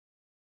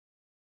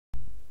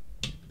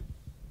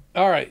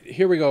All right,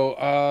 here we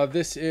go.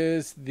 This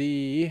is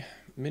the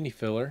mini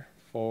filler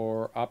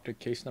for optic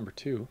case number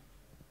 2.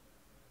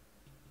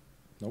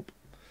 Nope.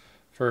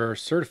 For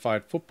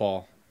certified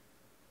football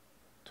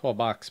 12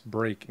 box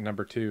break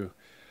number 2.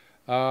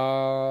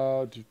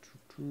 Uh,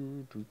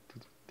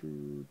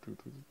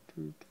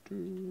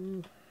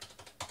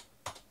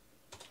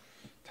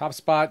 Top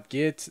spot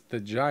gets the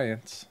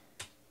Giants.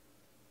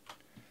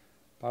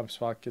 Bottom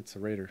spot gets the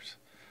Raiders.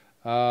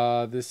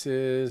 This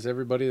is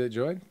everybody that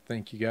joined.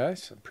 Thank you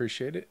guys.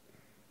 Appreciate it.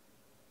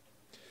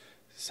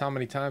 This is how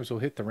many times we'll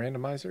hit the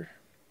randomizer.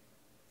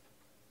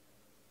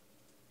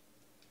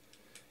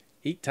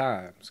 8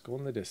 times.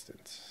 Going the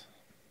distance.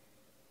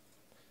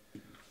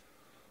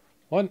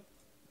 1,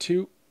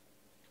 2,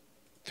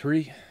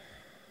 3,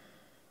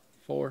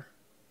 4,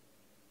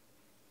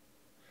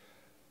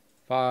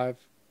 5,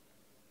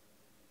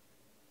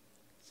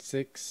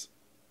 6,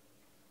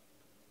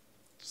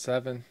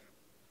 7,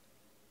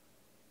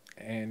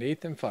 and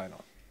 8th and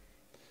final.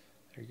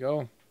 There you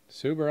go.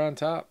 Super on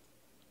top.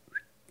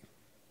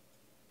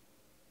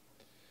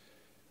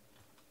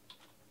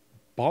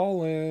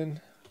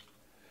 Ballin'.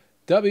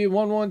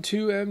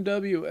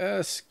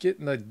 W112MWS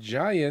getting the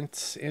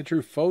Giants.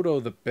 Andrew Photo,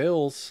 the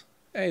Bills.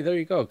 Hey, there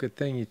you go. Good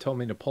thing you told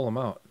me to pull them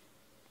out.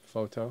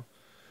 Photo.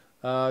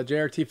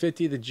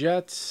 JRT50, the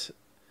Jets.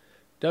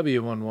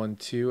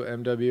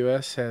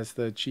 W112MWS has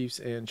the Chiefs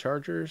and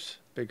Chargers.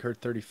 Big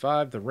Hurt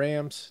 35, the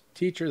Rams.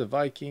 Teacher, the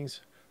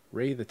Vikings.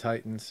 Ray, the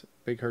Titans.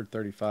 Big Hurt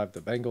 35,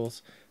 the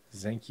Bengals.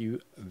 Thank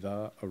you,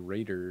 the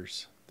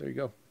Raiders. There you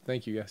go.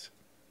 Thank you, guys.